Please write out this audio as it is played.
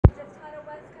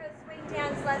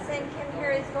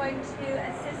is going to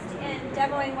assist in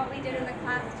demoing what we did in the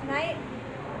class tonight.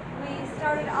 We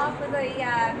started off with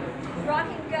a rock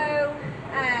and go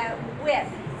whip.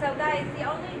 So guys, the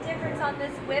only difference on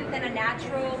this whip than a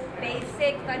natural,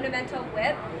 basic, fundamental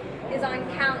whip is on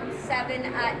count 7,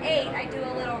 8. I do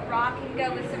a little rock and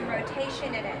go with some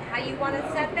rotation in it. How you want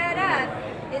to set that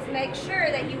up is make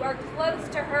sure that you are close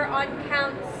to her on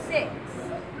count 6.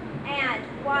 And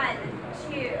 1,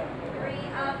 2, 3,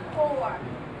 4,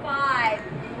 5.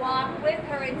 Walk with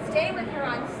her and stay with her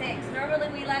on 6. Normally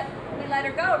we let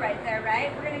her go right there,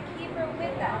 right? We're going to keep her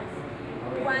with us.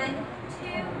 1,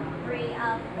 2, 3,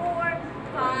 4,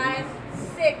 5,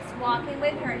 6. Walking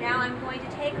with her. Now I'm going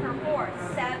to take her for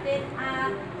 7, 8.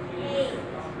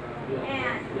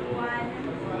 And 1,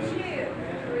 2,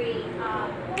 3,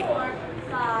 4,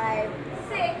 5,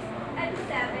 6, and 7,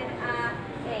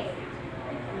 8.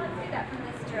 Let's do that from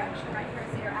this direction right here.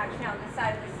 So you're actually on the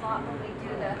side of the slot when we do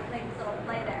the little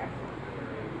play there.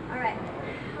 All right.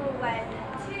 1,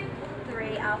 2,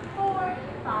 3, 4,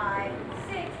 5,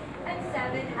 6, and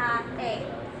 7, 8.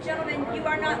 Gentlemen, you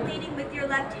are not leading with your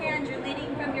left hand. You're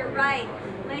leading from your right.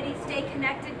 Ladies, stay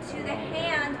connected to the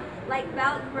hand like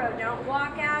Velcro. Don't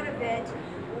walk out of it.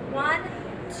 1,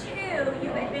 2,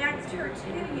 you advanced her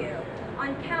to you.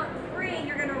 On count 3,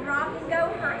 you're going to rock and go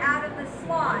her out of the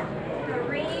slot.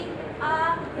 3,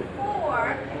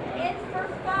 4, in for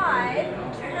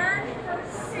 5, turn for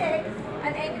 6,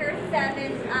 and anchor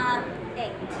 7,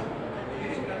 8.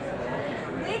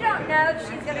 We don't know if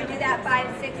she's going to do that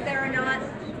 5, 6 there or not.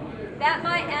 That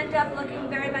might end up looking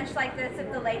very much like this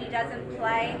if the lady doesn't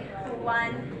play.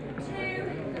 1,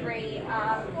 2, 3,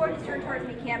 4, just turn towards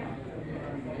me, Kim.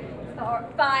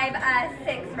 5,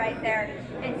 6 right there,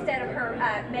 instead of her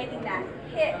making that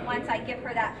hit once I give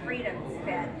her that freedom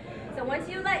spin. So once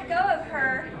you let go of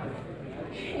her,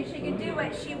 she can do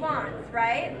what she wants,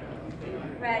 right?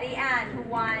 Ready, and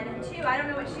 1, 2. I don't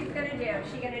know what she's going to do.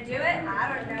 Is she going to do it?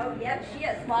 I don't know. Yep, she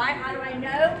is. Why? How do I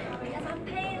know? Because I'm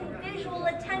paying visual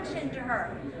attention to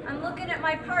her. I'm looking at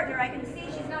my partner. I can see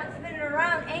she's not spinning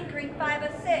around anchoring 5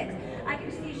 of 6. I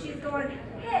can see she's going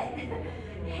hit,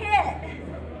 hit.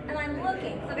 And I'm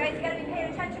looking. So guys, you got to be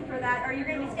paying attention for that, or you're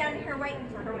going to be standing here waiting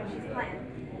for her when she's playing.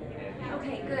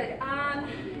 Okay, good.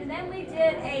 And then we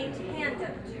did a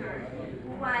tandem turn.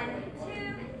 1,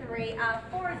 2, 3,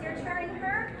 4. You're turning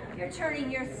her. You're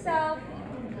turning yourself,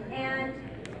 and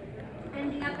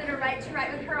ending up in a right to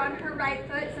right with her on her right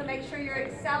foot. So make sure you're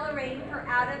accelerating her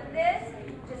out of this.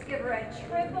 Just give her a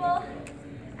triple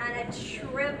and a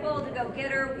triple to go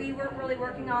get her. We weren't really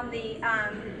working on the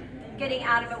getting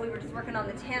out of it, we were just working on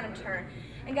the tandem turn.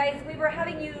 And guys, we were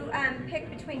having you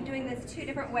pick between doing this 2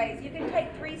 different ways. You can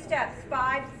take 3 steps,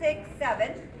 5, 6,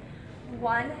 7.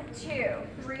 1, 2,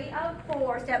 3,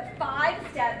 4, step 5,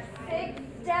 step 6,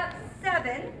 step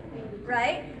 7,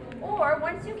 right? Or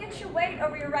once you get your weight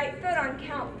over your right foot on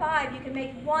count 5, you can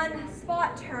make 1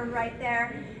 spot turn right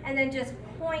there and then just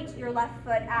point your left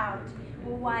foot out.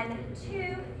 1,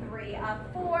 2, 3,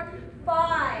 4,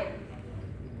 5.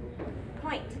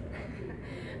 Point.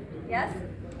 Yes?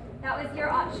 That was your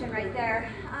option right there.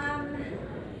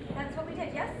 That's what we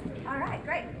did, yes? All right,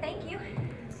 great. Thank you.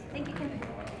 Thank you, Kim.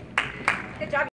 Good job.